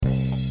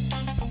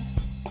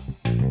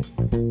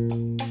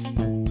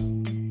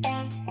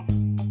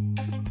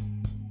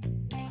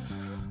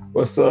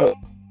What's up?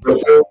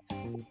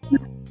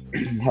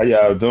 How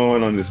y'all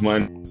doing on this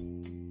Monday?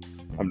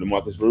 I'm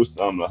Demarcus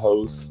Rooster. I'm the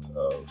host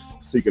of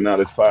Seeking Out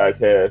This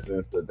podcast,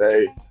 and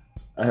today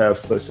I have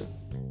such a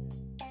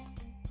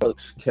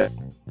coach Cat.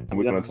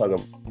 We're going to talk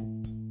about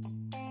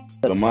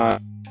the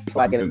mind.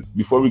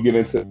 Before we get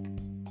into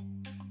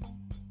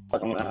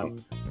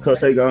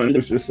Coach, hey, go and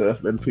introduce yourself.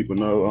 Let the people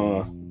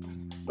know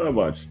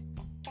about you.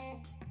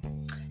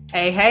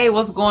 Hey,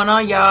 what's going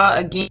on, y'all?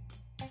 Again,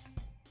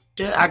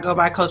 I go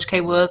by Coach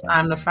K Woods.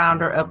 I'm the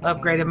founder of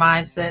Upgraded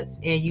Mindsets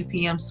and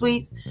UPM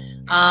Suites.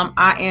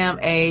 I am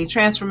a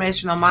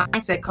transformational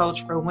mindset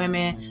coach for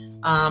women.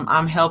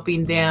 I'm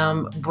helping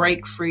them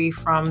break free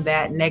from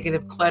that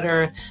negative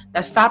clutter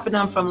that's stopping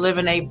them from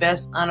living a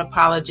best,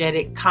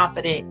 unapologetic,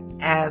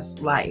 confident ass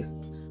life.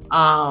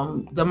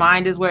 The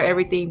mind is where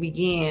everything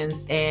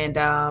begins, and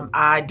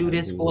I do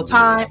this full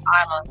time.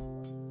 I'm a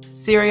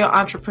serial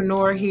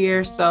entrepreneur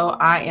here, so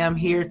I am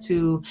here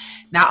to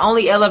not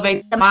only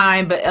elevate the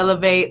mind, but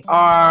elevate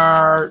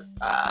our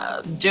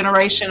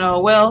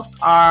generational wealth,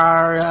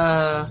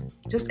 our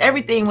just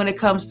everything when it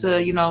comes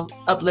to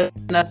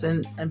uplifting us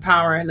and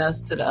empowering us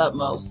to the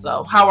utmost.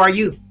 So, how are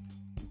you?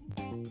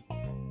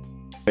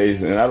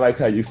 Amazing. And I like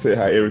how you said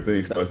how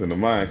everything starts in the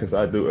mind, because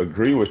I do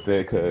agree with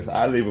that. Because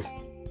I live a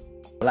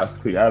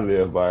philosophy I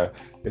live by.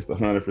 It's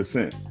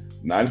 100%.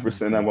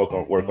 90% I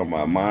work on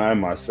my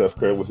mind, my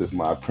self-care, which is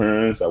my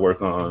appearance. I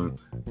work on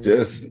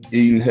just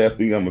eating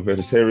healthy. I'm a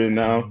vegetarian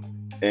now.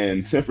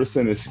 And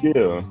 10% is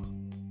skill.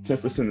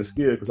 10% is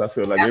skill, because I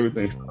feel like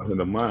everything starts in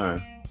the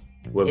mind.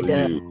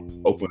 Whether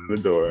you open the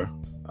door,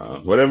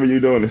 whatever you're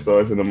doing, it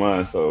starts in the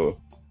mind. So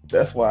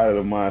that's why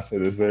the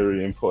mindset is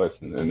very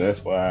important. And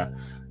that's why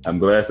I'm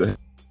glad to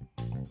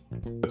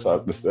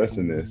talk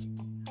discussing this.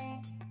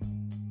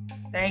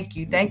 Thank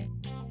you.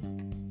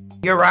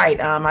 You're right.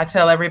 I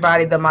tell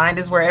everybody the mind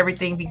is where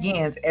everything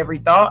begins. Every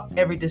thought,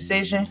 every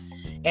decision.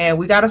 And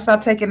we got to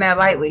stop taking that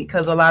lightly,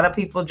 because a lot of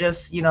people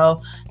just,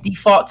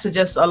 default to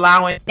just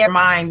allowing their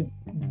mind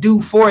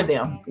do for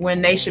them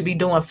when they should be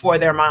doing for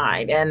their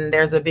mind. And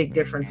there's a big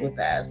difference with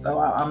that. So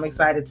I'm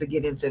excited to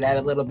get into that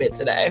a little bit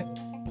today.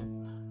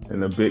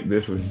 And the big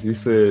difference, you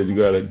said you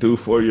got to do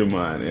for your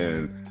mind.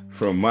 And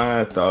from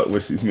my thought,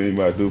 what she's meaning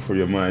by do for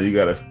your mind, you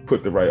got to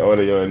put the right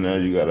audio in there.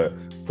 You got to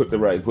put the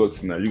right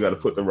books in there. You got to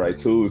put the right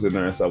tools in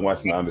there and start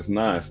watching all this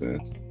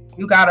nonsense.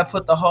 You got to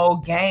put the whole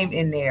game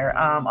in there.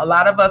 A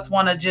lot of us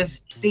want to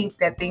just think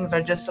that things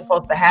are just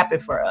supposed to happen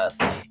for us.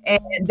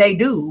 And they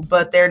do,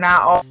 but they're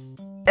not all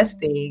best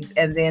things.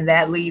 And then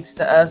that leads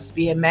to us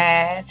being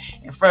mad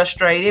and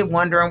frustrated,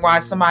 wondering why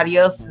somebody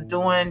else is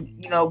doing,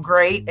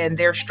 great and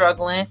they're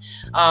struggling.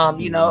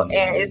 And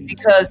it's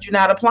because you're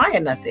not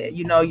applying nothing.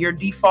 You're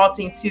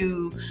defaulting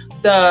to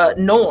the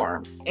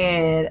norm.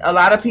 And a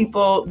lot of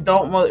people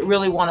don't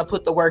really want to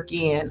put the work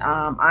in.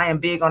 I am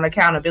big on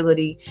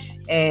accountability.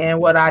 And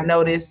what I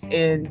noticed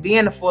in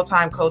being a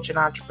full-time coach and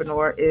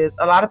entrepreneur is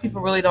a lot of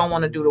people really don't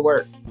want to do the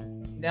work.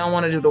 They don't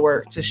want to do the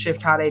work to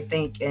shift how they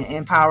think and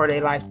empower their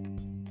life.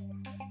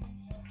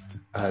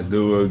 I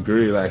do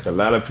agree. Like, a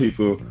lot of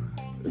people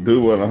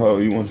do want to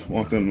hold you,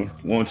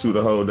 want you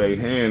to hold their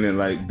hand and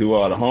like do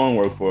all the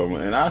homework for them.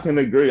 And I can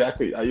agree. I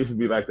used to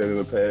be like that in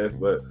the past,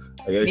 but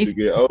as you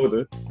get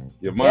older,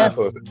 your mind's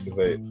supposed to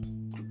activate.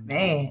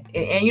 Man, and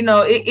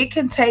it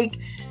can take.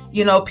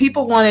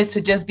 People want it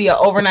to just be an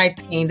overnight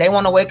thing. They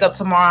want to wake up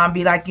tomorrow and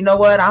be like, you know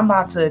what, I'm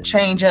about to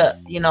change up.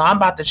 I'm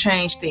about to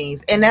change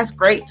things. And that's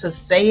great to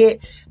say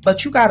it,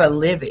 but you got to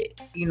live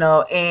it,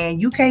 and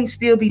you can't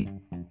still be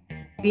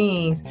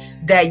things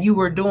that you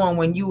were doing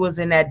when you was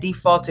in that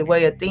defaulted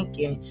way of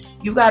thinking.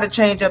 You got to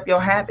change up your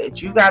habits.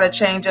 You got to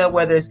change up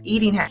whether it's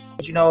eating habits.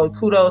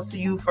 Kudos to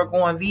you for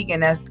going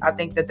vegan. I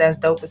think that's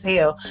dope as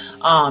hell.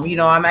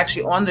 I'm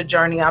actually on the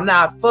journey. I'm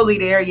not fully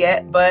there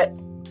yet, but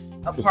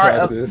a part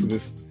of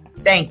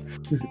thank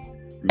you.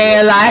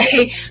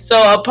 And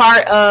so a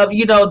part of,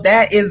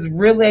 that is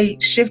really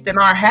shifting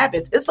our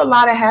habits. It's a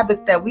lot of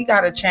habits that we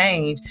got to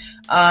change.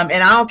 And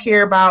I don't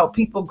care about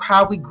people,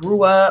 how we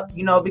grew up,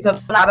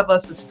 because a lot of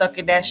us are stuck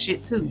in that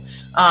shit too.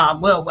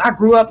 Well, I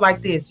grew up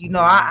like this,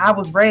 I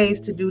was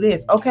raised to do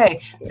this.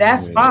 Okay,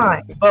 that's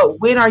fine.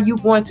 But when are you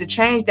going to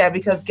change that?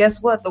 Because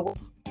guess what? The world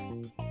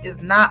is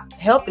not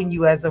helping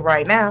you as of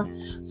right now.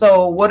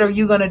 So what are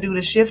you going to do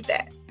to shift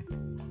that?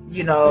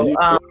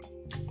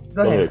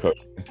 Go ahead, Coach.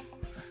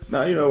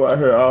 Now, I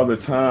hear all the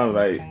time,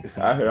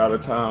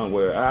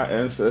 where our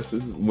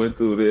ancestors went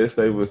through this.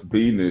 They was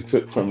beaten and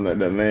took from the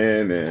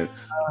land. And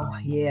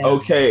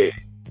okay,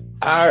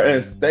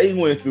 they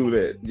went through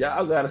that.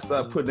 Y'all got to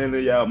start putting it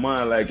into y'all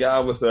mind, like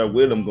y'all was there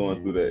with them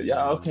going through that.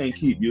 Y'all can't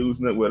keep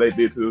using it where they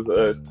did to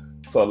us.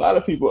 So a lot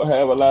of people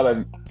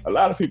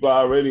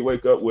already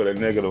wake up with a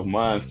negative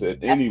mindset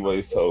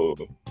anyway. So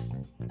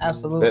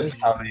absolutely, that's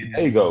how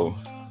they go.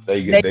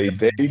 They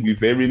be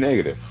very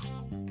negative.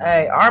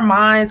 Hey, our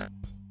minds,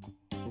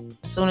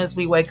 as soon as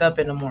we wake up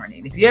in the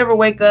morning. If you ever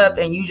wake up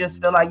and you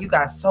just feel like you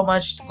got so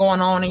much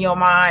going on in your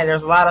mind,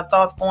 there's a lot of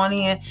thoughts going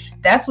in,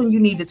 that's when you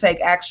need to take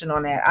action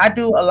on that. I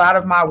do a lot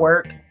of my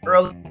work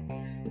early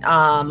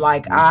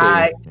Like Me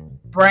I too.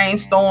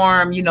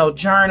 brainstorm,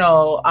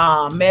 journal,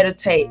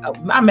 meditate.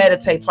 I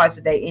meditate twice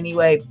a day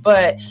anyway,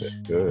 but That's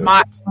good.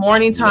 my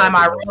morning You got time, to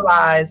I do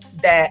realize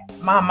that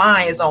my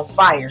mind is on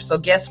fire. So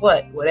guess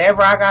what?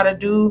 Whatever I gotta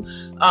do,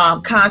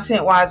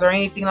 content wise or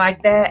anything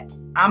like that,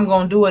 I'm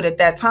gonna do it at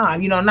that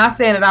time. Not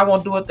saying that I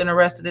won't do it then the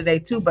rest of the day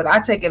too, but I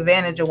take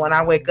advantage of when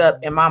I wake up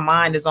and my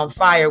mind is on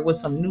fire with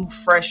some new,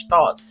 fresh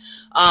thoughts.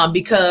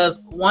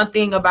 Because one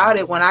thing about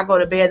it, when I go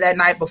to bed that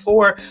night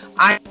before,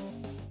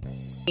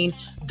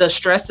 the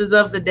stresses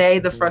of the day,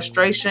 the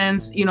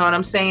frustrations, you know what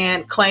I'm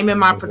saying, claiming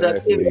my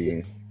productivity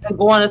exactly. and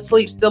going to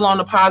sleep still on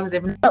a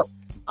positive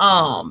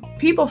note.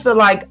 People feel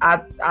like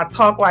I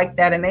talk like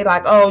that and they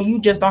like, oh, you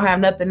just don't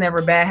have nothing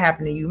ever bad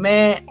happen to you,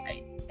 man.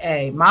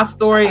 Hey, my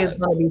story is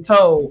going to be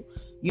told.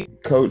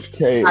 Coach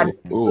K.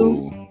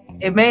 Ooh.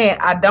 Man,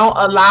 I don't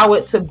allow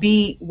it to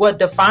be what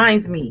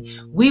defines me.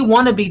 We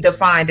want to be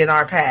defined in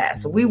our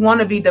past. We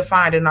want to be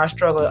defined in our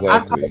struggle.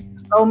 Exactly. I talk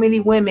to so many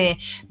women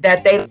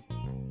that they,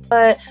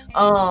 but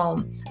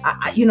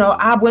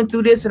I went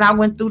through this and I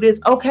went through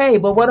this. Okay,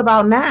 but what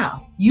about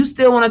now? You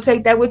still want to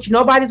take that with you?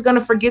 Nobody's going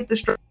to forget the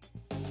struggle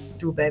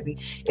through, baby.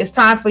 It's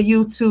time for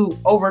you to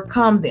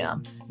overcome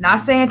them.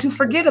 Not saying to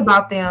forget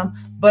about them,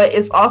 but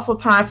it's also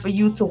time for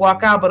you to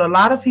walk out. But a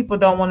lot of people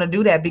don't want to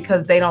do that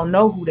because they don't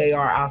know who they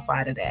are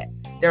outside of that.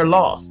 They're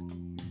lost.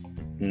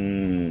 They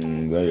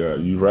are.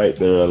 You right.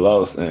 They're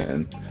lost,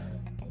 and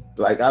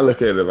like I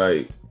look at it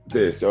like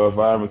this: your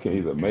environment can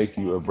either make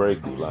you or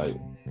break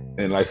you.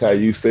 And like how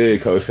you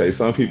said, Coach K,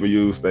 some people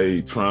use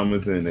their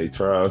traumas and their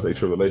trials, their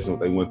tribulations,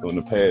 what they went through in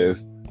the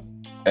past,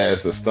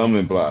 as a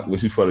stumbling block,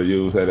 which you probably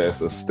use that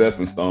as a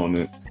stepping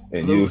stone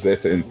and use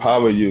that to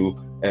empower you,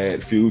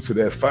 add fuel to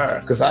that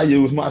fire. Because I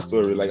use my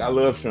story. Like I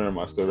love sharing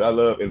my story. I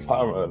love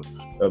empowering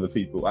other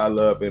people. I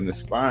love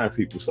inspiring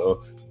people.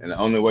 So, and the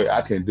only way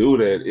I can do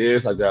that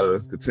is I gotta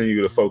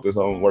continue to focus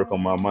on work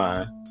on my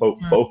mind,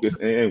 focus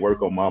and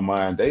work on my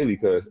mind daily,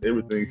 because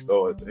everything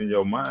starts in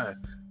your mind.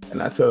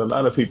 And I tell a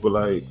lot of people,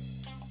 like,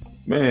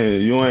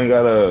 man, you ain't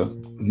gotta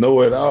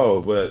know it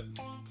all, but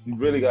you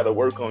really gotta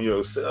work on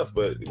yourself.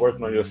 But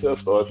working on yourself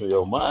starts in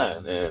your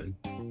mind. And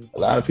a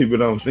lot of people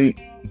don't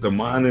think the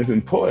mind is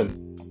important.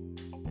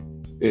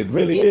 It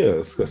really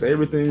is, because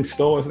everything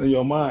starts in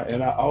your mind.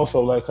 And I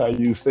also like how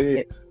you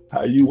said,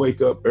 how you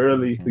wake up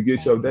early to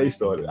get your day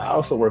started. I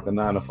also work a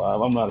 9 to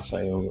 5. I'm not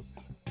ashamed of it.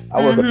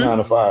 I work a 9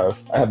 to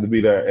 5. I have to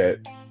be there at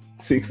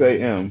 6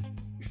 a.m.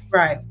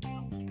 Right.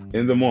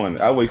 in the morning.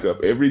 I wake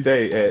up every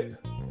day at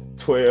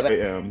 12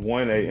 a.m.,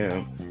 1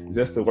 a.m.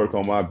 just to work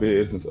on my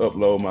business,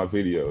 upload my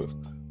videos.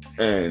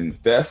 And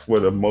that's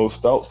where the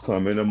most thoughts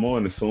come in the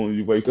morning as soon as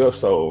you wake up.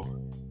 So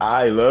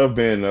I love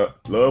being up,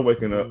 love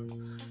waking up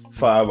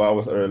 5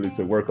 hours early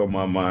to work on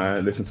my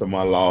mind, listen to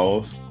my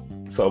laws.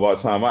 So by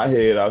the time I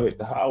hit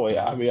the highway,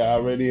 I'll be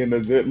already in a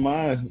good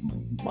mind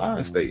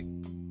state.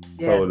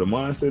 Yeah. So the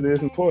mindset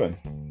is important.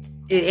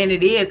 And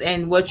it is.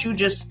 And what you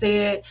just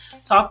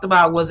talked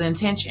about was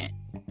intention.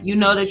 You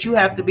know that you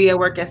have to be at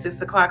work at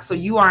 6 o'clock. So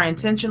you are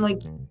intentionally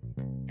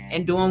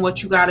and doing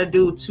what you got to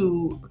do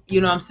to,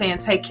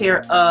 take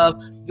care of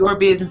your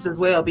business as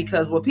well.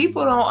 Because what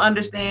people don't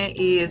understand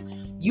is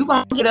you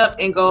going to get up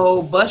and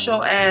go bust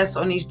your ass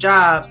on these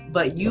jobs,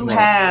 but you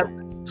have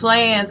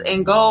plans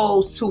and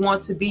goals to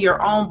want to be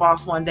your own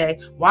boss one day.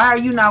 Why are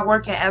you not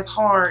working as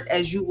hard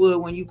as you would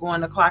when you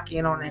going to clock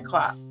in on that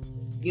clock?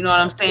 You know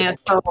what I'm saying?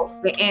 So,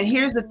 and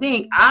here's the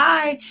thing.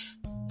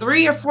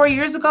 3 or 4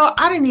 years ago,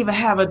 I didn't even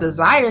have a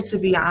desire to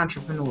be an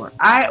entrepreneur.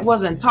 I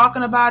wasn't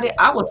talking about it.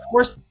 I was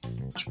forced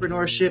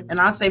entrepreneurship,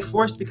 and I say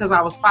forced because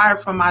I was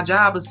fired from my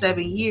job of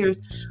 7 years.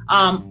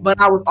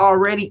 But I was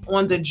already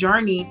on the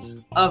journey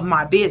of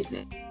my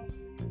business.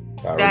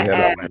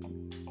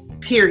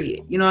 Period.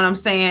 You know what I'm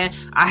saying?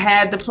 I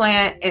had the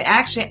plan in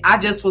action.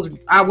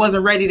 I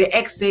wasn't ready to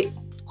exit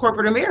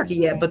corporate America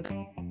yet, but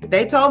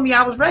they told me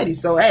I was ready.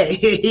 So hey,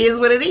 it is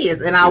what it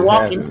is. And I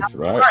walk in,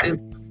 right?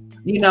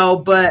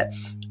 But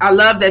I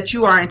love that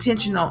you are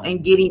intentional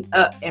in getting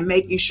up and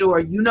making sure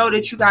you know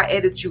that you got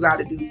edits you got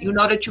to do. You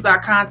know that you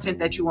got content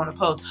that you want to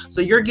post.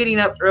 So you're getting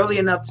up early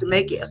enough to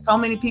make it. So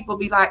many people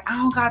be like, I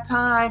don't got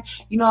time.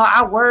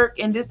 I work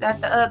and this,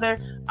 that, the other.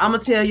 I'm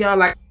going to tell y'all,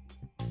 like,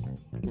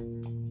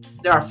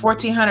 there are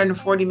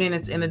 1,440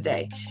 minutes in a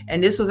day.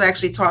 And this was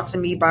actually taught to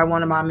me by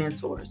one of my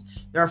mentors.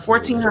 There are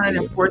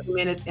 1,440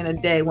 minutes in a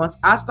day. Once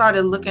I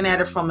started looking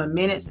at it from a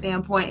minute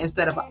standpoint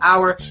instead of an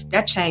hour,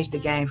 that changed the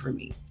game for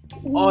me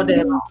all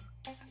day long.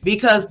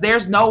 Because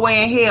there's no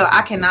way in hell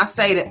I cannot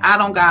say that I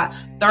don't got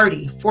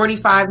 30,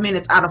 45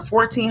 minutes out of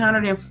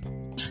 1,400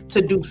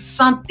 to do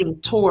something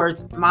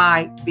towards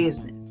my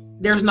business.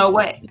 There's no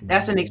way.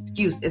 That's an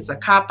excuse. It's a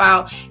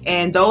cop-out.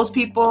 And those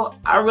people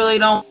I really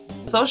don't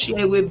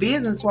associate with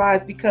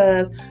business-wise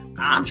because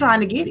I'm trying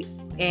to get it.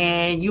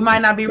 And you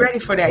might not be ready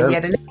for that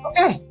yet. And it's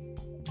okay.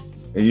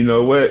 And you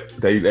know what?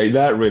 They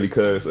not ready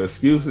because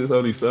excuses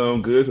only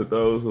sound good to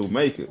those who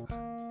make it.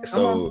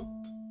 So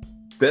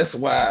that's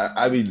why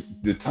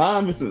the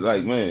time is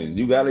like, man,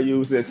 you got to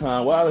use that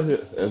time wisely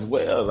as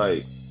well.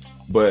 Like,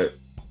 but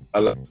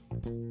a lot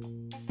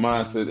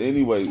mindset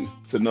anyway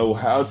to know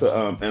how to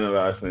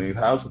analyze things,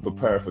 how to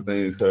prepare for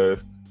things,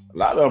 because a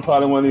lot of them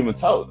probably weren't even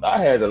taught. I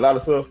had a lot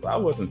of stuff I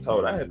wasn't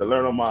taught. I had to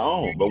learn on my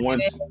own. But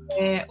once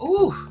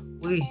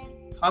we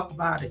talk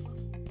about it,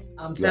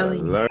 I'm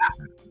telling you,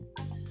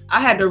 I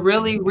had to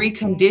really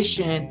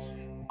recondition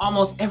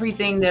almost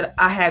everything that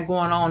I had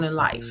going on in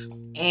life.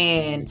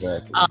 And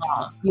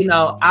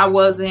I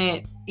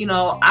wasn't,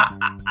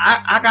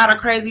 I got a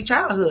crazy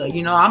childhood.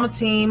 I'm a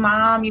teen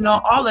mom,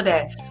 all of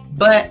that.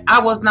 But I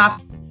was not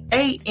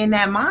in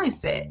that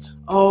mindset.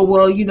 Oh,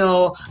 well,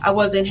 I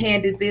wasn't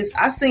handed this.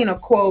 I seen a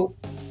quote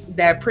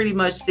that pretty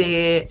much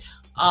said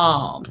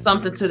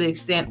something to the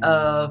extent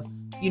of,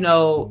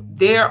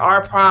 there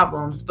are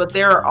problems, but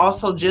there are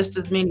also just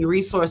as many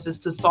resources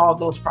to solve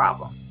those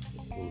problems.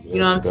 You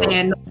know what I'm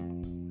saying?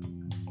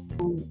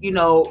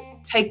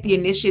 Take the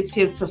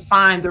initiative to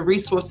find the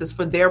resources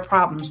for their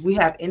problems. We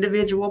have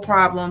individual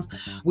problems.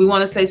 We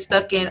want to say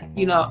stuck in,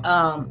 do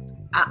I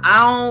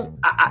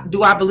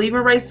believe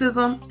in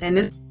racism? And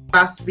this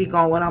I speak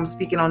on when I'm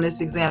speaking on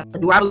this example.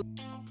 Do I believe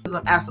in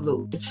racism?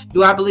 Absolutely.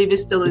 Do I believe it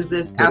still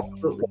exists?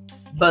 Absolutely.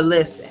 But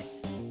listen,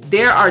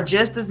 there are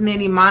just as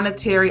many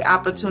monetary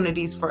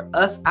opportunities for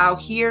us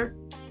out here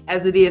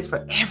as it is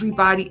for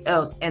everybody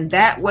else. And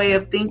that way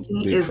of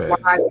thinking is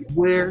why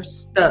we're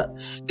stuck.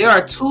 There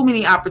are too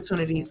many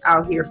opportunities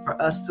out here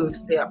for us to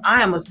excel.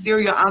 I am a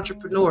serial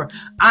entrepreneur.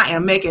 I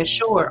am making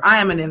sure. I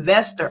am an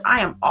investor.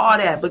 I am all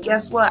that. But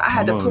guess what? I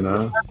had to put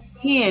the work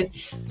in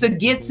to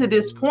get to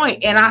this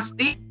point. And I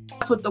still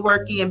put the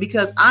work in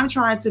because I'm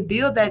trying to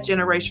build that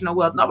generational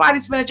wealth.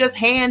 Nobody's going to just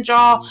hand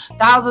y'all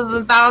thousands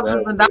and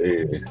thousands of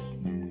dollars. You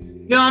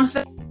know what I'm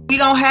saying? We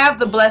don't have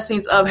the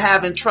blessings of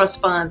having trust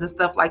funds and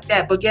stuff like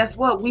that. But guess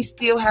what? We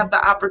still have the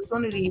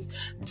opportunities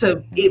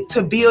to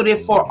build it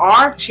for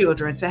our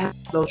children to have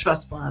those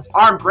trust funds,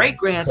 our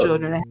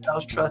great-grandchildren to have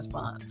those trust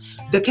funds.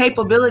 The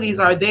capabilities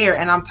are there,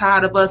 and I'm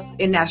tired of us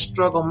in that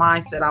struggle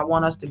mindset. I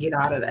want us to get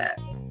out of that.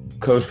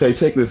 Coach K,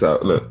 check this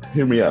out. Look,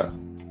 hear me out.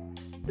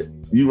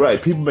 You're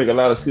right. People make a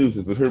lot of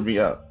excuses, but hear me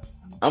out.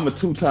 I'm a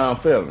 2-time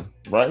felon,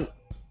 right?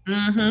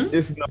 Mm-hmm.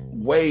 It's no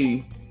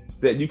way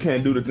that you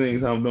can't do the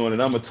things I'm doing,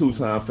 and I'm a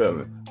 2-time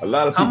felon. A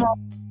lot of people.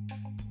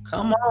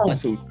 Come on.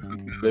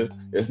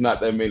 It's not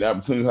that many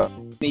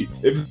opportunities.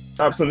 If there's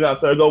opportunity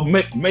out there, go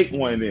make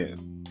one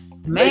then.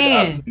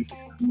 Man,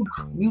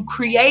 you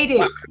create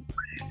it.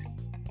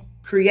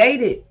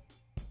 Create it.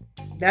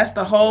 That's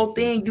the whole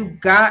thing. You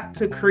got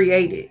to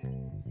create it.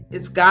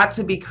 It's got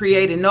to be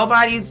created.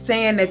 Nobody's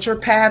saying that your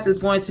path is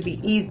going to be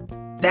easy.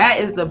 That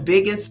is the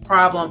biggest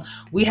problem.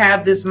 We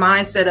have this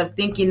mindset of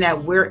thinking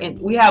that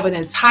we have an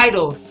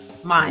entitled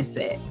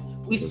mindset.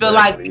 We feel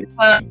like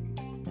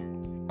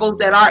because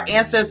that our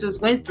ancestors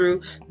went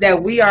through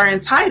that we are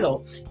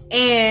entitled.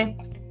 And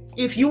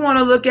if you want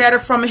to look at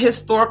it from a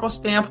historical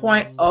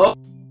standpoint,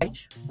 okay.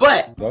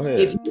 But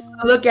if you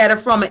look at it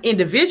from an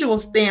individual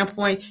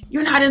standpoint,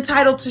 you're not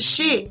entitled to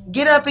shit.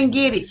 Get up and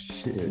get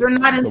it. You're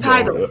not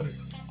entitled.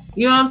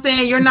 You know what I'm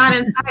saying? You're not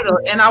entitled.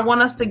 And I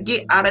want us to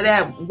get out of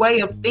that way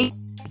of thinking.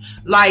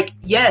 Like,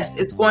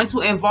 yes, it's going to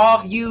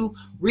involve you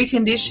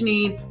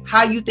reconditioning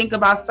how you think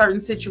about certain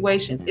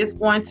situations. It's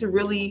going to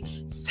really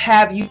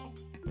have you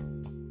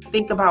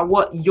think about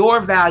what your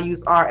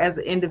values are as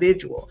an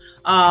individual.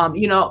 My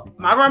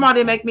grandma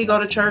didn't make me go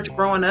to church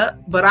growing up,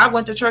 but I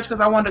went to church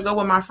because I wanted to go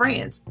with my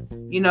friends, but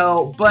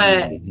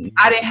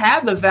I didn't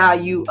have the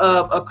value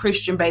of a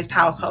Christian-based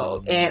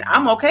household. And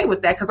I'm okay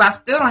with that because I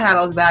still don't have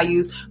those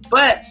values,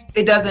 but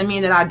it doesn't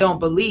mean that I don't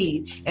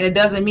believe. And it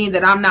doesn't mean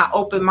that I'm not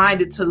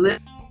open-minded to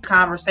listen to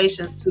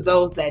conversations to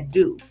those that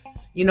do.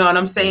 You know what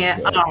I'm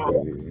saying?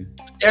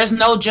 There's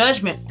no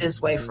judgment this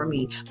way for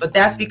me, but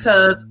that's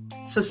because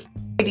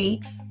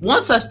society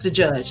wants us to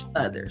judge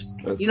others.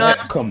 You know what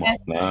I'm saying? Come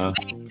on now.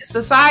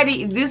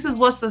 Society, this is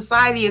what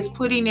society is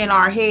putting in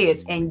our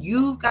heads, and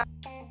you've got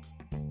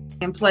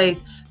in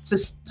place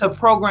to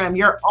program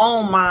your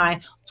own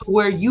mind to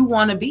where you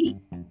want to be.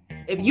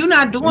 If you're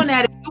not doing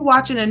that, if you're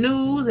watching the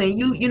news and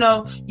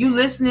you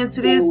listening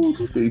to this,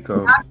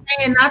 I'm not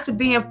saying not to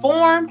be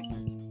informed.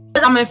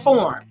 I'm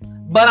informed,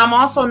 but I'm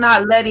also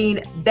not letting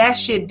that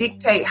shit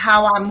dictate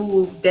how I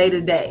move day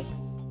to day.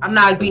 I'm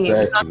not being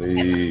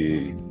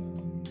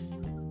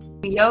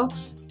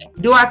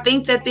do I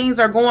think that things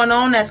are going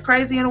on that's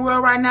crazy in the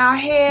world right now?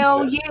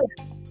 Hell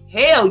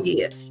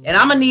yeah. And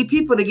I'm gonna need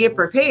people to get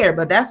prepared,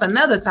 but that's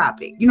another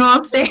topic. You know what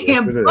I'm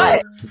saying?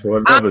 But for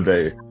another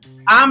day.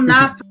 I'm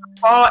not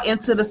fall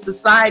into the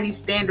society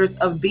standards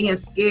of being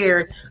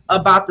scared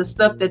about the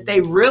stuff that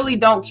they really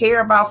don't care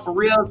about for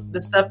real,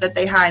 the stuff that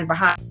they hide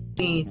behind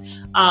the scenes.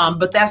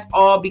 But that's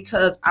all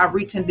because I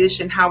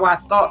reconditioned how I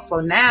thought. So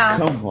now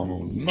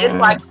it's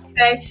like,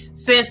 okay,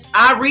 since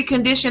I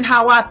reconditioned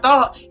how I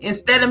thought,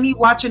 instead of me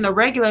watching the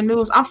regular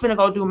news, I'm finna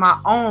go do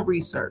my own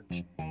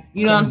research.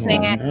 You know what I'm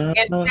saying?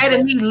 Instead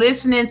of me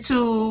listening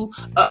to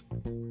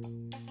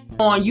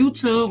on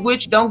YouTube,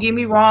 which don't get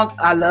me wrong,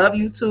 I love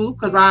YouTube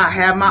because I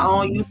have my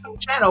own YouTube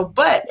channel,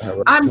 but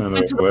I'm going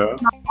to do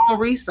my own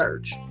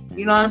research.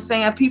 You know what I'm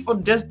saying? People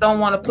just don't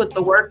want to put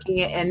the work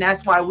in, and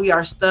that's why we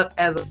are stuck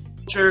as a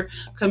culture,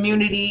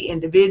 community,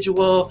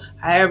 individual,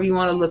 however you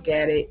want to look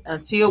at it,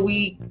 until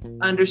we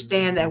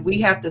understand that we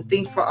have to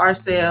think for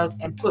ourselves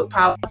and put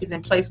policies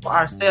in place for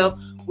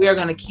ourselves. We are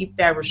going to keep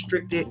that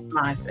restricted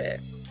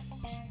mindset.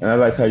 And I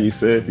like how you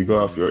said to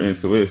go off your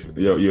intuition,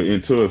 your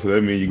intuition. So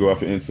that means you go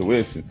off your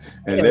intuition,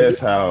 and that's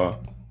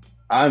how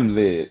I'm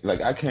led.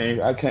 Like I came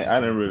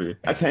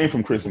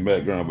from Christian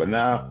background, but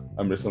now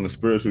I'm just on a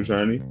spiritual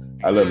journey.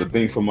 I love to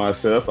think for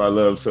myself. I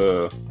love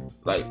to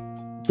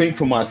think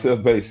for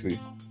myself, basically.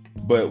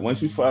 But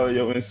once you follow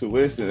your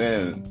intuition,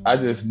 and I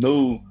just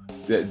knew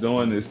that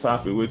doing this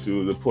topic with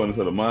you, the importance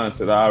of the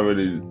mindset, I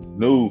already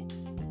knew,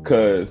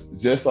 because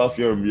just off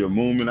your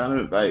movement, I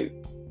didn't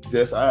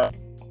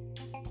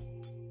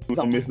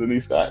on Miss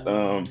Denise Scott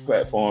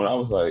platform, I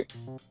was like,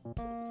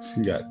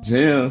 she got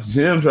gem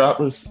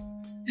droppers.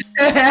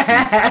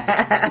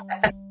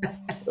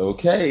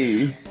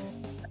 Okay.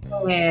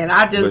 Man,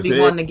 I just be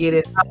wanting to get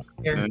it out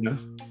there.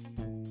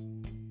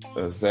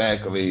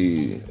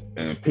 Exactly.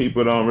 And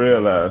people don't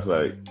realize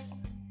like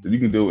you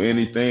can do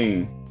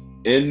anything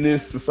in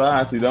this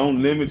society.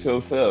 Don't limit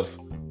yourself.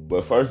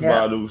 But first of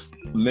all, do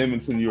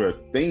limiting your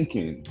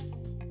thinking.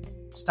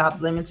 Stop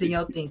limiting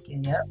your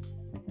thinking. Yep.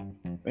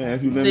 Man,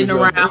 if you limit sitting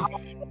around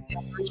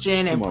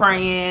and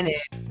praying, and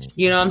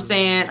you know what I'm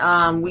saying?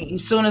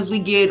 As soon as we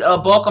get a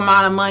bulk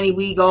amount of money,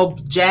 we go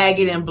jag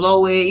it and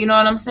blow it. You know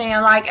what I'm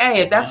saying? Like,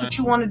 hey, if that's what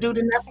you want to do,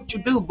 then that's what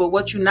you do. But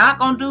what you're not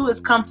gonna do is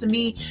come to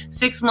me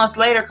 6 months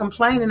later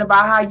complaining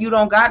about how you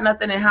don't got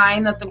nothing and how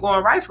ain't nothing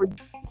going right for you.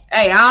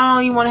 Hey, I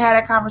don't even want to have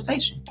that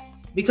conversation,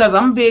 because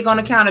I'm big on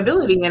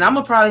accountability, and I'm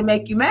gonna probably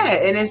make you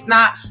mad. And it's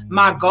not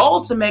my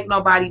goal to make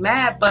nobody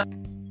mad, but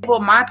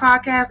my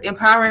podcast,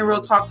 Empowering Real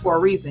Talk, for a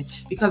reason,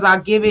 because I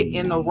give it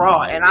in the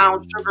raw, and I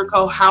don't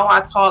sugarcoat how I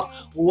talk,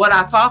 what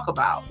I talk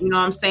about. You know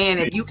what I'm saying?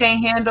 If you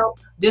can't handle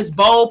this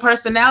bold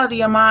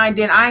personality of mine,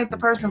 then I ain't the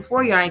person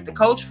for you. I ain't the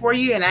coach for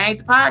you, and I ain't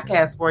the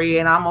podcast for you,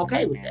 and I'm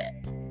okay with that.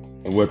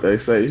 And what they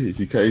say, if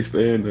you can't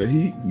stand the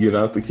heat, get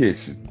out the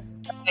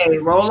kitchen. Hey,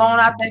 roll on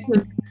out that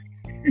kitchen.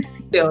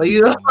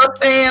 You know what I'm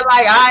saying?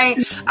 Like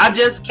I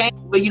just can't.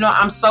 But you know,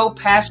 I'm so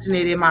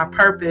passionate in my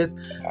purpose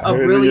of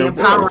really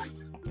empowering.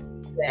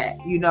 That,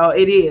 you know,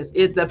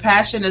 the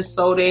passion is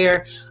so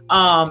there.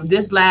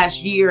 This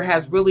last year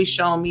has really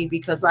shown me,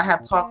 because I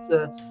have talked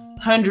to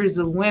hundreds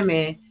of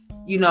women,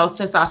 you know,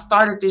 since I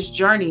started this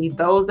journey,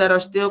 those that are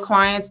still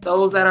clients,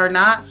 those that are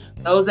not,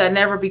 those that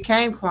never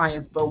became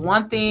clients. But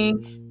one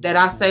thing that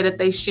I say that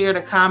they share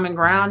the common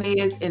ground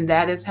is, and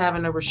that is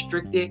having a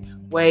restricted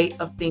way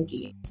of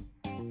thinking,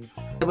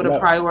 able to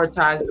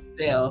prioritize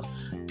themselves,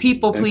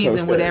 people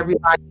pleasing with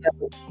everybody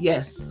else.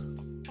 Yes.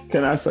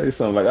 Can I say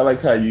something? Like, I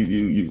like how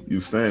you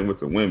stand with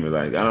the women.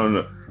 Like, I don't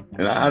know.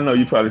 And I know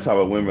you probably talk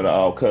about women of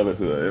all colors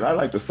here. And I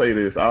like to say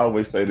this. I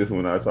always say this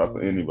when I talk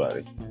to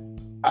anybody.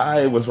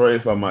 I was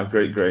raised by my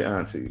great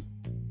auntie.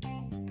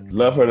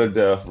 Love her to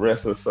death.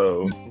 Rest her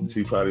soul.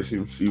 She right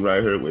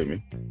here with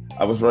me.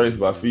 I was raised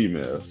by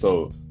females.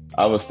 So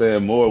I was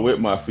staying more with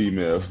my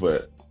females.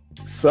 But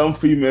some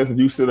females, if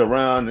you sit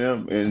around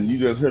them and you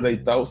just hear their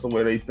thoughts and the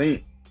way they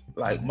think,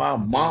 like my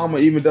mama,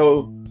 even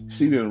though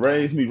she didn't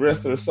raise me,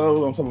 rest her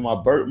soul, I'm talking about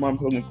my birth mom,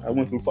 because I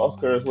went through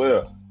foster care as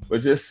well.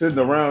 But just sitting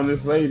around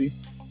this lady,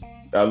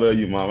 I love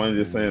you, mom. I'm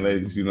just saying,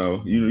 ladies, you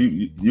know,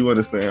 you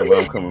understand where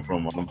I'm coming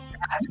from, mom.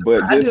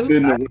 But just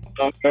sitting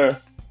around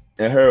her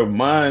and her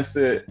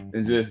mindset,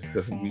 and just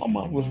because my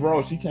mom was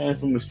raw, she came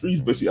from the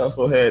streets, but she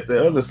also had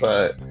the other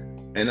side.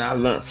 And I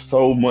learned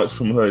so much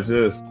from her,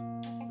 just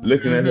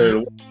looking at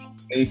her,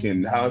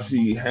 thinking how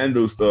she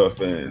handles stuff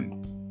and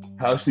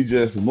how she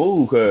just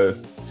moved,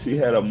 because she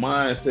had a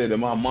mindset.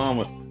 And my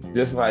mama,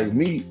 just like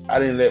me, I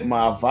didn't let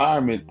my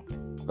environment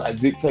like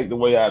dictate the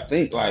way I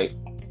think. Like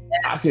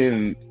I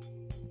can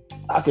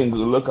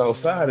look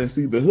outside and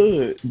see the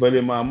hood, but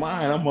in my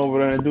mind, I'm over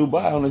there in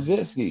Dubai on a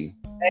jet ski.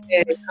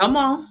 Hey, come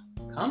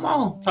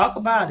on, talk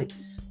about it,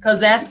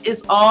 because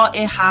it's all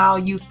in how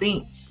you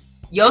think.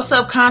 Your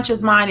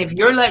subconscious mind, if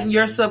you're letting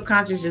your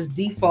subconscious just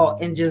default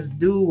and just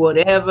do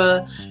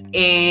whatever,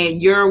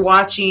 and you're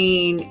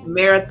watching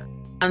marathons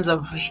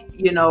of,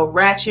 you know,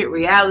 ratchet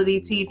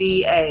reality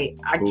TV. Hey,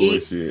 I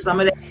get some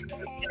of that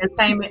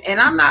entertainment, and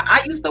I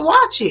used to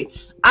watch it.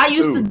 I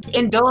used to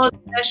indulge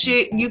in that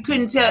shit. You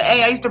couldn't tell.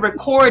 Hey, I used to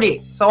record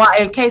it, so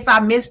in case I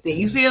missed it.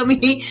 You feel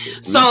me?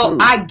 So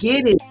I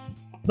get it.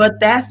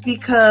 But that's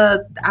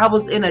because I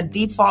was in a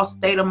default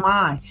state of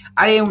mind.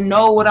 I didn't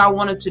know what I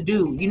wanted to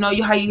do. You know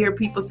how you hear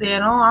people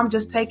saying, oh, I'm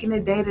just taking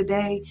it day to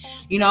day.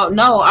 You know,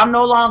 no, I'm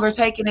no longer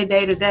taking it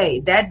day to day.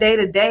 That day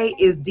to day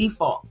is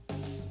default.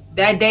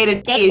 That day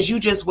to day is you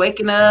just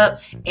waking up,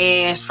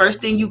 and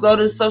first thing you go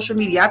to social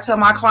media. I tell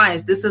my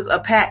clients, this is a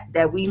pact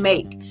that we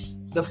make.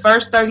 The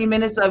first 30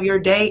 minutes of your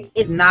day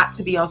is not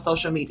to be on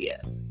social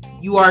media.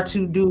 You are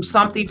to do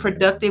something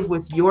productive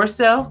with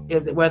yourself,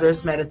 whether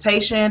it's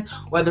meditation,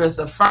 whether it's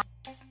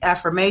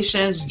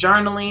affirmations,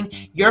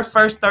 journaling, your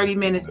first 30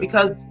 minutes.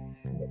 Because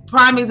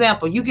prime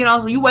example,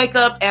 you wake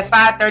up at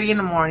 5:30 in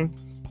the morning,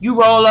 You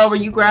roll over,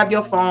 you grab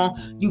your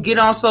phone, you get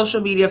on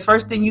social media.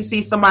 First thing you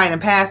see, somebody that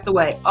passed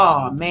away.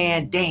 Oh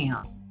man,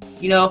 damn.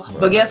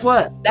 But guess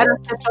what? That'll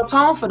set your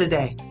tone for the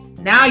day.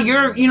 Now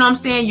you're, you know what I'm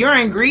saying? You're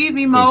in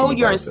grieving mode.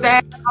 You're in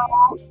sad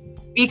mode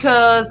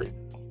because it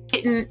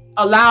didn't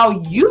allow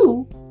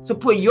you to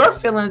put your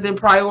feelings in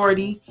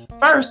priority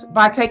first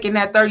by taking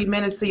that 30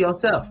 minutes to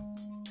yourself.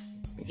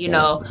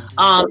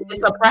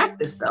 It's a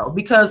practice though,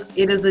 because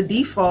it is the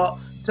default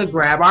to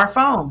grab our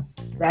phone.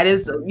 That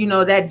is,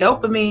 that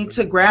dopamine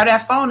to grab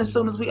that phone as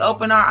soon as we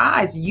open our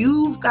eyes.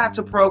 You've got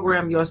to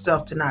program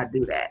yourself to not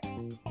do that.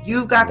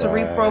 You've got to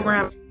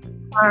reprogram your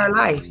entire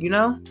life,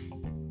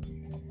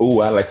 Oh,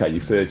 I like how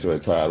you said your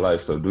entire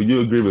life. So do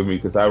you agree with me?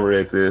 Because I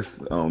read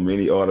this on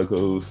many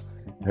articles,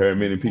 heard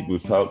many people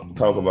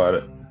talk about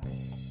it.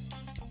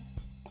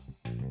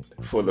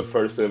 For the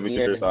first 7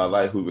 years of our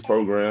life, we was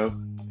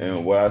programmed.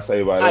 And what I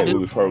say by that, we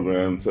was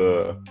programmed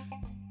to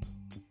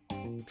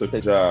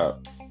a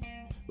job.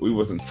 We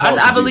wasn't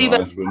taught to be an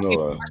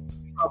entrepreneur.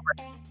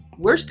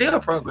 We're still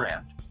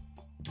programmed.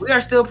 We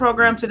are still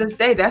programmed to this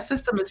day. That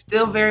system is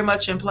still very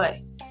much in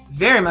play.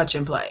 Very much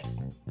in play.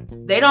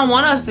 They don't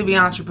want us to be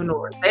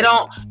entrepreneurs. They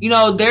don't,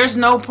 there's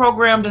no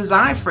program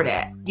designed for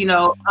that.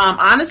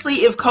 Honestly,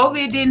 if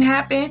COVID didn't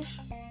happen,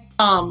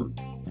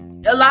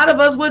 a lot of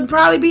us wouldn't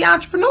probably be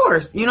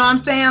entrepreneurs. You know what I'm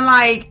saying?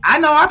 Like, I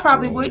know I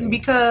probably wouldn't,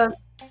 because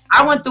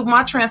I went through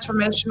my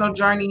transformational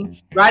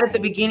journey right at the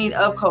beginning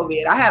of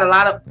COVID. I had a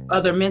lot of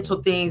other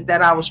mental things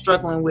that I was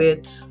struggling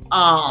with,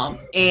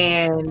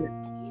 and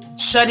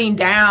shutting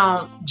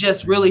down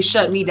just really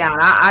shut me down.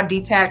 I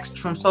detached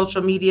from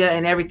social media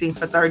and everything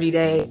for 30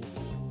 days.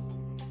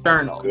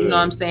 Journal, you know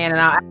what I'm saying?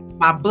 And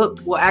my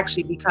book will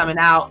actually be coming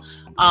out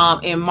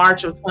in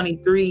March of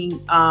 23,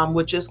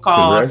 which is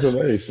called...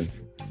 Congratulations.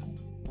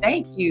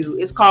 Thank you.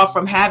 It's called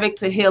From Havoc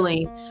to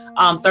Healing,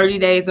 30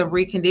 Days of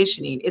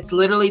Reconditioning. It's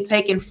literally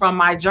taken from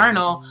my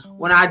journal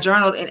when I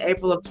journaled in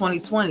April of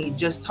 2020,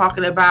 just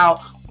talking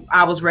about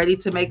I was ready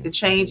to make the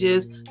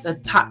changes,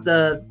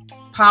 the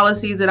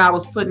policies that I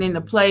was putting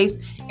into place,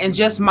 and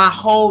just my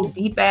whole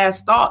deep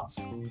ass thoughts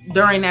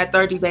during that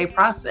 30-day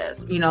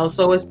process.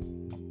 So it's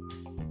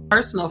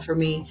personal for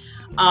me,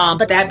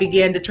 but that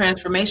began the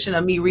transformation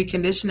of me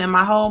reconditioning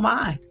my whole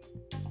mind.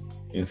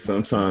 And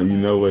sometimes,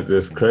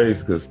 that's crazy,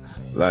 because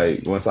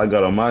like once I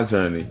got on my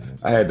journey,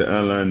 I had to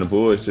unlearn the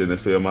bullshit and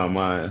fill my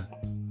mind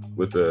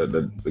with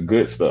the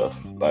good stuff.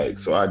 Like,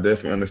 so I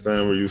definitely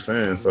understand what you're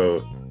saying.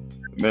 So,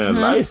 man,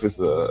 life is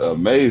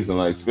amazing.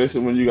 Like, especially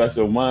when you got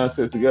your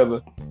mindset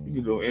together, you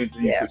can do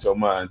anything you put your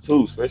mind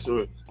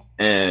to.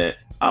 And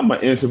I'm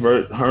an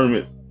introvert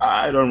hermit.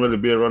 I don't really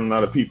be around a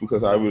lot of people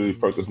because I really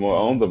focus more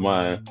on the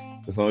mind.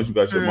 As long as you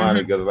got your mind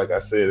together, like I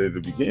said at the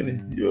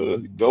beginning, you'll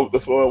go with the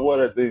flow of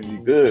water, thing be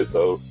good.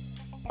 So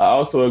I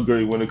also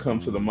agree when it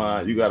comes to the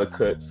mind, you got to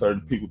cut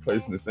certain people,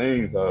 places, and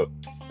things out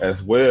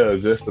as well,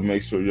 just to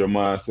make sure your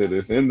mindset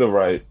is in the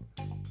right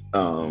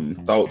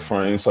thought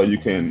frame, so you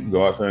can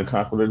go out there and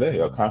conquer the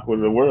day or conquer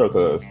the world.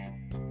 Because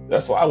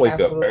that's why I wake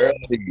up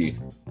early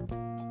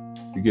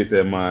to get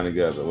that mind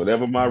together.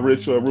 Whatever my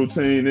ritual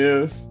routine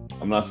is,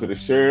 I'm not going to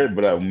share it,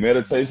 but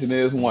meditation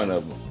is one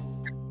of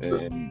them.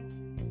 And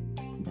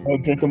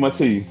I'm drinking my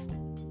tea.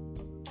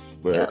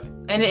 But,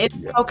 and it's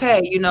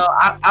okay.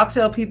 I'll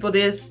tell people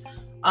this.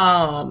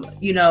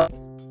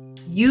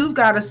 You've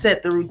got to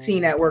set the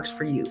routine that works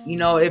for you.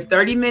 If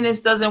 30 minutes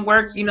doesn't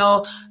work,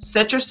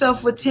 set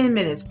yourself with 10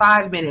 minutes,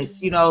 5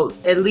 minutes,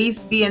 at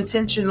least be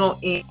intentional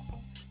in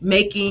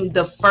making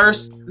the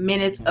first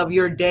minutes of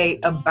your day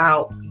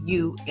about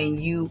you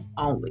and you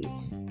only,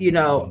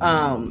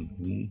 and,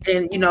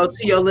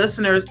 to your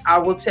listeners, I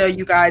will tell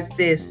you guys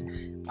this,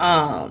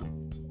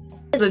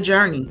 it's a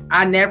journey.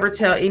 I never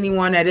tell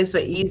anyone that it's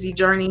an easy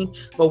journey,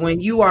 but when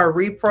you are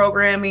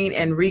reprogramming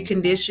and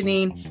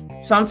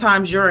reconditioning,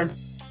 sometimes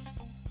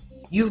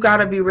you've got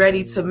to be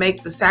ready to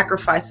make the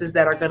sacrifices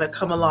that are going to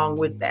come along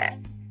with that.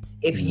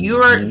 If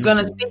you're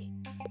going to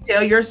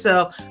tell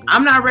yourself,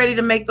 I'm not ready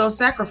to make those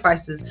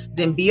sacrifices,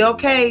 then be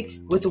okay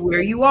with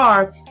where you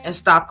are and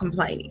stop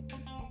complaining,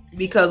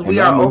 because we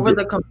are over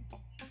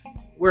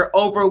we're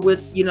over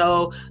with,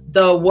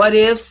 the what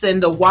ifs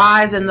and the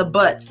whys and the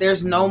buts.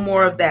 There's no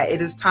more of that. It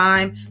is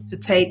time to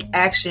take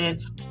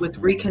action with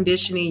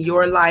reconditioning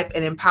your life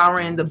and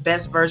empowering the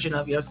best version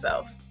of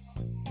yourself.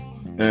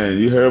 And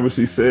you heard what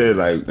she said,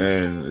 like,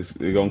 man, it's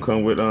gonna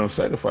come with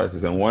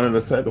sacrifices. And one of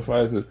the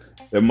sacrifices,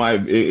 it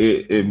might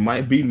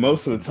be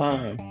most of the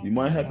time, you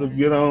might have to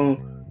get on,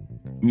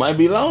 you might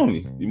be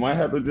lonely. You might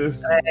have to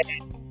just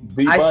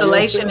be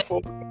isolation. By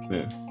yourself.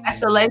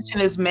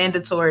 Isolation is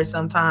mandatory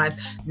sometimes,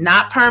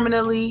 not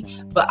permanently,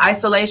 but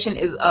isolation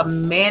is a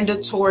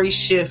mandatory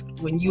shift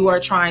when you are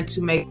trying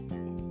to make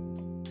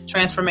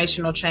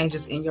transformational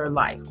changes in your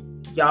life.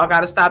 Y'all got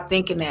to stop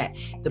thinking that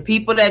the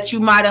people that you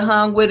might have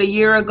hung with a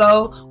year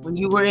ago when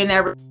you were in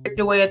that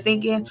restricted way of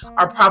thinking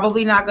are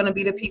probably not going to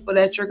be the people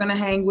that you're going to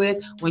hang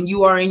with when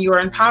you are in your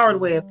empowered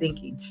way of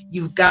thinking.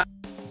 You've got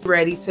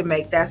ready to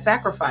make that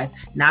sacrifice.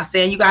 Not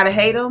saying you got to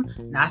hate them,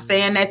 not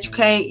saying that you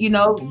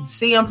can't,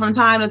 see them from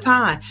time to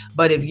time.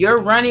 But if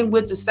you're running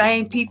with the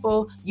same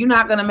people, you're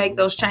not going to make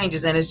those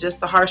changes. And it's just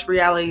the harsh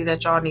reality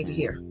that y'all need to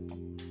hear.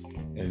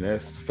 And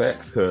that's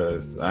facts,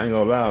 because I ain't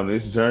gonna lie, on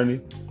this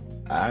journey,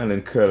 I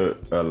done cut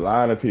a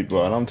lot of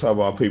people out. I'm talking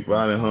about people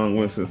I done hung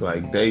with since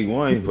like day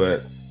one,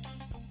 but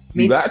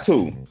you got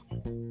to.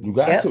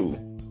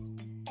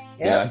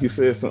 Yeah, like you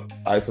said, some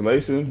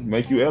isolation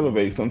make you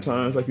elevate.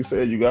 Sometimes, like you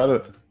said, you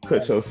gotta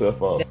cut yourself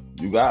off.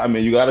 You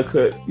gotta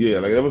cut. Yeah,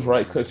 like that was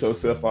right. Cut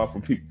yourself off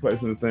from people,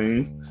 places, and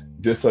things,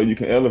 just so you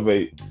can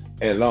elevate.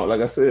 And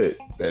like I said,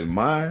 that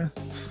mind.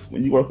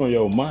 When you work on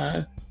your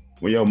mind,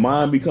 when your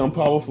mind become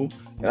powerful,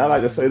 and I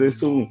like to say this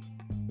too.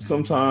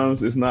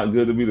 Sometimes it's not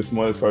good to be the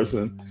smartest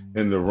person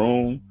in the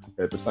room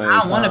at the same time.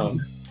 I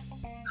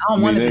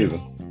don't want to be.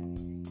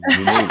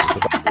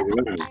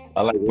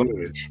 I like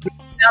women.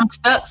 I'm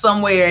stuck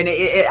somewhere, and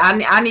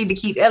I need to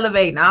keep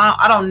elevating.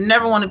 I don't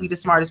never want to be the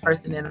smartest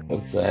person in it.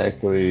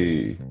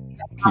 Exactly.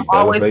 I'm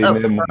always up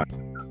for,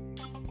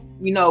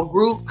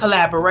 group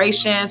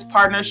collaborations,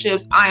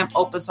 partnerships. I am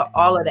open to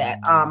all of that.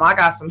 I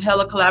got some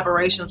hella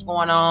collaborations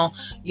going on,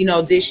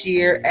 this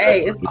year. Hey,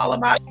 it's all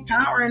about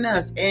empowering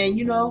us and,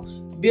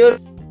 build.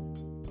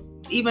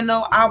 Even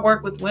though I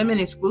work with women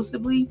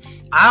exclusively,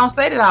 I don't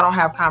say that I don't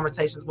have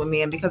conversations with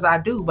men, because I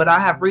do, but I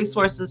have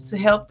resources to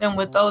help them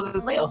with those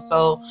as well.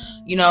 So,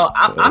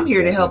 I'm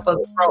here to help us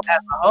grow as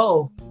a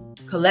whole,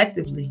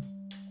 collectively.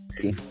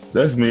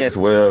 That's me as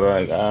well.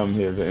 Like, I'm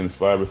here to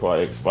inspire before I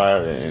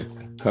expire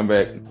and come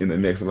back in the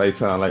next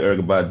lifetime. Like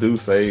Erykah Badu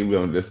say,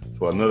 we're on this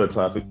for another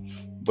topic,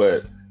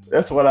 but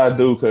that's what I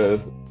do,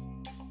 because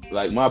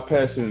like my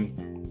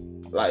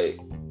passion, like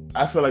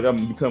I feel like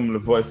I'm becoming the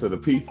voice of the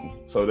people.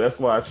 So that's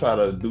why I try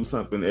to do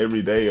something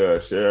every day, or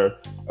share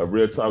a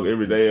real talk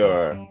every day,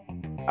 or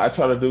I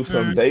try to do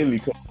some daily,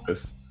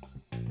 because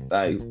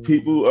like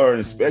people are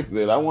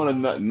expected. I want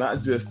to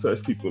not just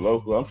touch people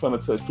local. I'm trying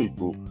to touch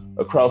people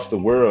across the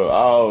world,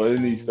 all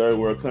in these third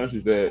world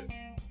countries that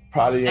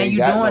probably ain't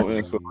got no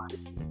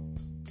inspiration.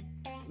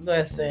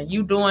 Listen,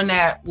 you doing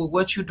that with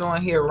what you're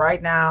doing here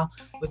right now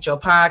with your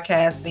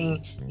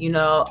podcasting.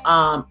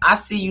 I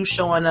see you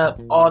showing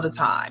up all the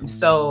time.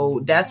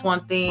 So that's one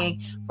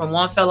thing, from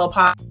one fellow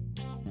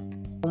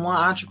one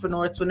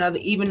entrepreneur to another.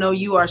 Even though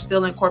you are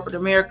still in corporate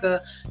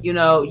America,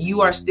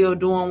 you are still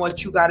doing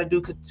what you got to do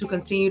to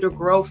continue to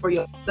grow for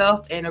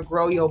yourself and to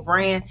grow your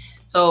brand.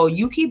 So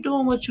you keep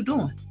doing what you're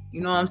doing. You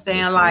know what I'm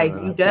saying? Like,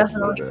 you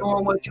definitely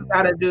doing what you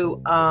gotta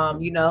do.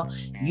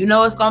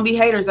 It's gonna be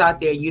haters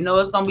out there.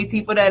 It's gonna be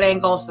people that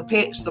ain't gonna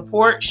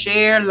support,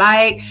 share,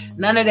 like,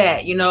 none of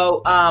that.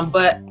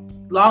 But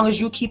long as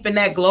you keeping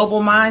that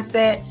global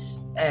mindset,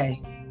 hey,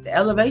 the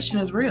elevation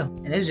is real,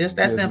 and it's just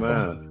that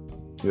simple.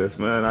 Yes,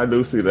 man. I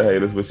do see the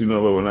haters, but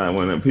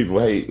when people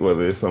hate,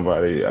 whether it's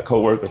somebody, a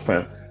coworker,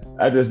 fan,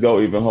 I just go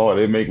even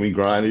harder. It make me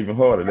grind even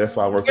harder. That's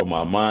why I work on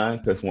my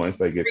mind, because once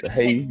they get the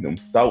hate, them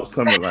thoughts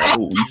coming like,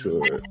 "Oh, you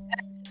should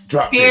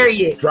drop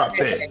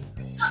that,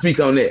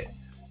 speak on that."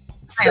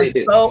 I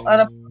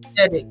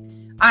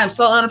am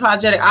so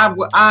unapologetic.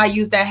 I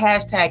use that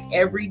hashtag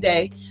every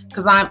day,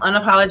 because I'm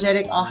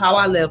unapologetic on how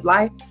I live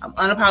life. I'm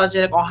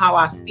unapologetic on how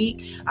I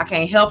speak. I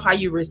can't help how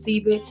you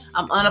receive it.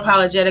 I'm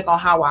unapologetic on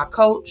how I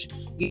coach.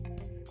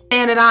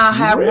 And that I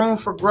have room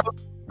for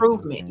growth,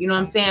 improvement. You know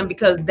what I'm saying?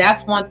 Because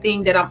that's one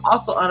thing that I'm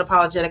also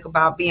unapologetic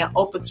about, being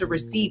open to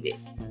receive it.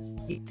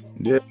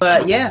 Yeah.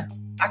 But yeah,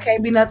 I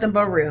can't be nothing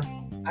but real.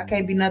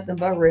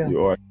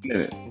 You are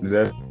in it.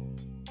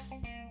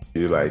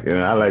 You like, and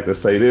I like to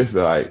say this,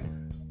 like,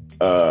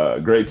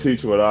 a great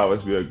teacher would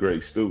always be a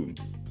great student,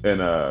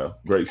 and a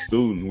great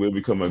student will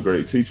become a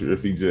great teacher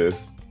if he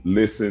just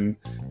listen.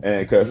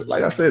 And because,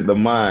 like I said, the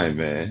mind,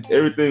 man,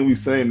 everything we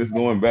saying is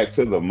going back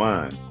to the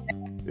mind.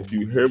 If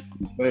you hear what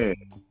we're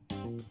saying,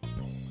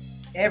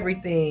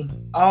 everything,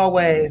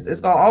 always,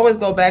 it's gonna always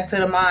go back to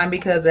the mind,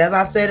 because as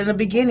I said in the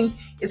beginning,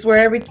 it's where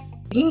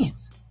everything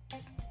begins.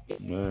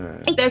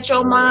 Man. That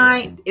your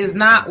mind is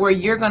not where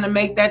you're going to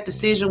make that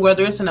decision,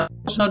 whether it's an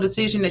emotional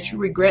decision that you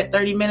regret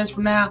 30 minutes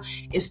from now,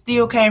 it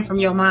still came from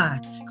your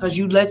mind, because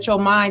you let your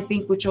mind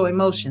think with your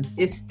emotions.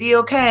 It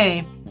still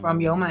came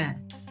from your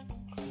mind.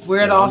 It's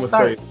where it all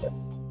starts. And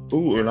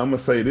I'm going to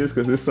say this,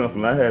 because it's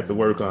something I had to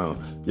work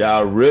on.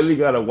 Y'all really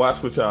got to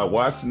watch what y'all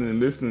watching and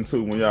listening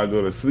to when y'all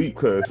go to sleep,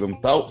 because some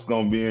thoughts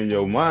going to be in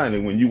your mind.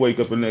 And when you wake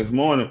up the next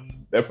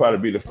morning, that probably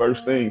be the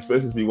first thing,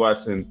 especially if you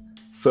watching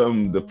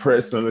something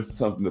depressing, or listen to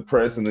something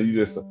depressing, and you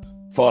just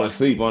fall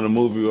asleep on the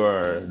movie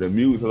or the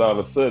music, all of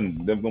a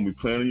sudden they're gonna be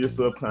playing in your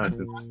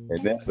subconscious,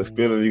 and that's the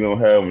feeling you're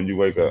gonna have when you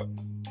wake up.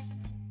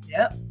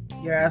 Yep,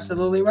 you're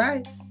absolutely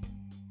right.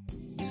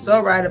 You're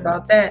so right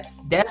about that.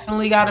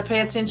 Definitely got to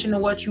pay attention to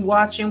what you're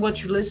watching,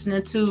 what you're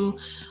listening to,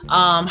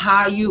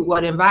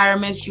 what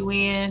environments you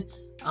in.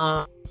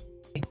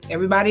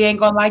 Everybody ain't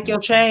gonna like your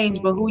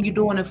change, but who you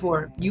doing it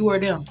for? You or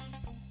them?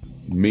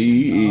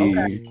 Me.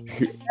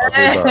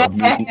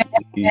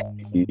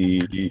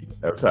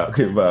 I'm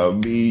talking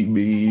about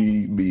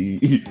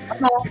me.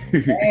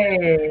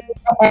 Hey.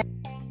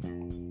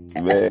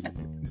 Man,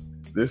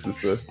 this is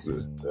such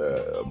an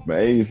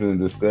amazing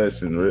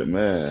discussion, Rick.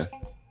 Man,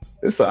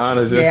 it's an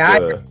honor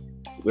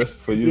just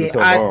for you to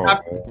come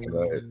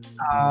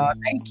on.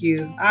 Thank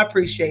you. I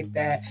appreciate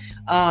that.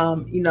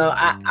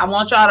 I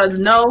want y'all to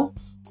know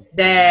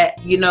that,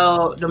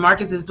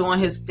 DeMarcus is doing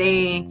his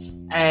thing.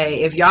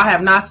 Hey, if y'all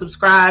have not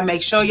subscribed,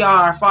 make sure y'all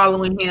are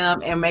following him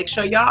and make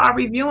sure y'all are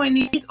reviewing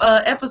these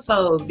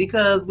episodes,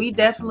 because we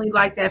definitely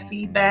like that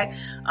feedback.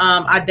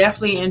 I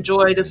definitely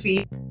enjoy the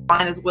feedback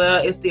as well.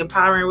 It's the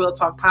Empowering Real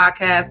Talk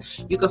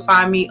podcast. You can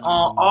find me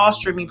on all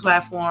streaming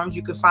platforms.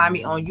 You can find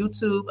me on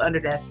YouTube under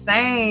that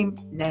same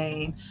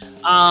name.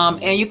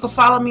 And you can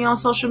follow me on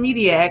social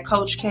media at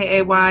Coach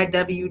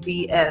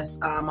KAYWDS.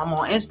 I'm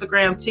on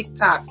Instagram,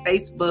 TikTok,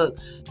 Facebook.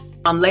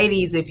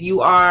 Ladies, if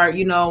you are,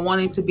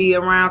 wanting to be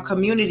around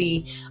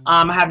community,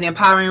 I have the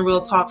Empowering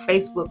Real Talk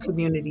Facebook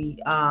community.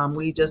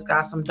 We just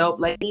got some dope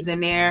ladies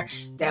in there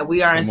that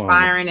we are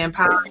inspiring and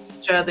empowering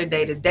each other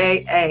day to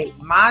day. Hey,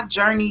 my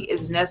journey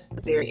is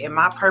necessary and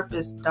my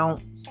purpose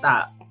don't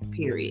stop,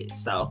 period.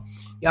 So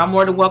y'all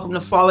more than welcome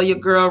to follow your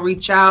girl,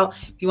 reach out.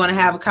 If you want to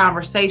have a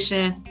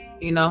conversation,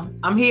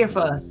 I'm here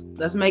for us.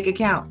 Let's make it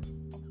count.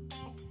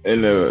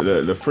 And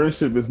the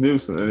friendship is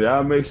nuisance. And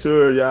y'all make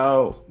sure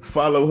y'all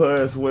follow her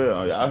as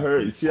well. Y'all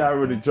heard she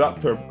already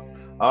dropped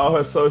all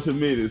her social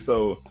media.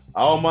 So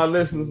all my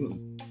listeners,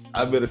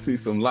 I better see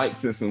some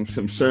likes and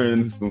some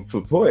sharing, some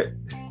support.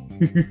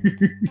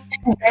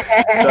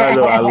 Y'all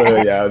know I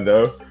love y'all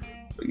though.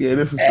 But yeah,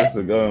 this was just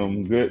a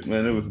good,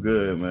 man. It was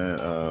good, man.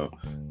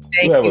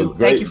 You have a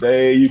great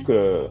day. You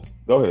could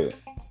go ahead.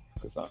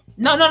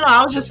 No.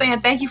 I was just saying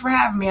thank you for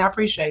having me. I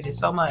appreciate it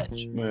so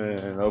much.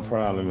 Man, no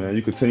problem, man.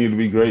 You continue to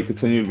be great.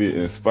 Continue to be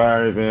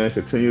inspired, man.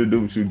 Continue to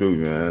do what you do,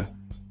 man.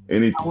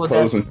 Any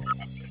closing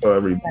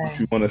comments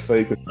you want to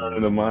say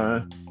concerning the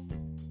mind?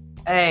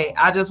 Hey,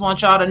 I just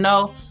want y'all to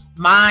know,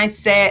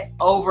 mindset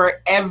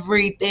over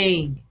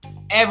everything.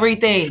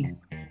 Everything.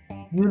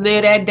 You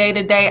live that day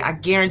to day, I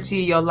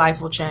guarantee your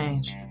life will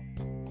change.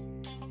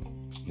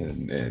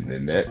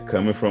 And that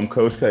coming from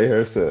Coach K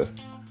herself.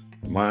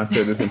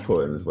 Mindset is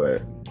important,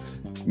 but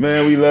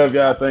man, we love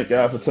y'all. Thank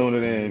y'all for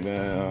tuning in,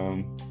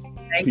 man.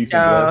 Thank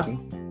y'all.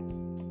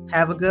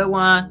 Have a good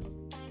one.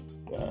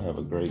 Y'all have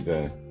a great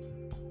day.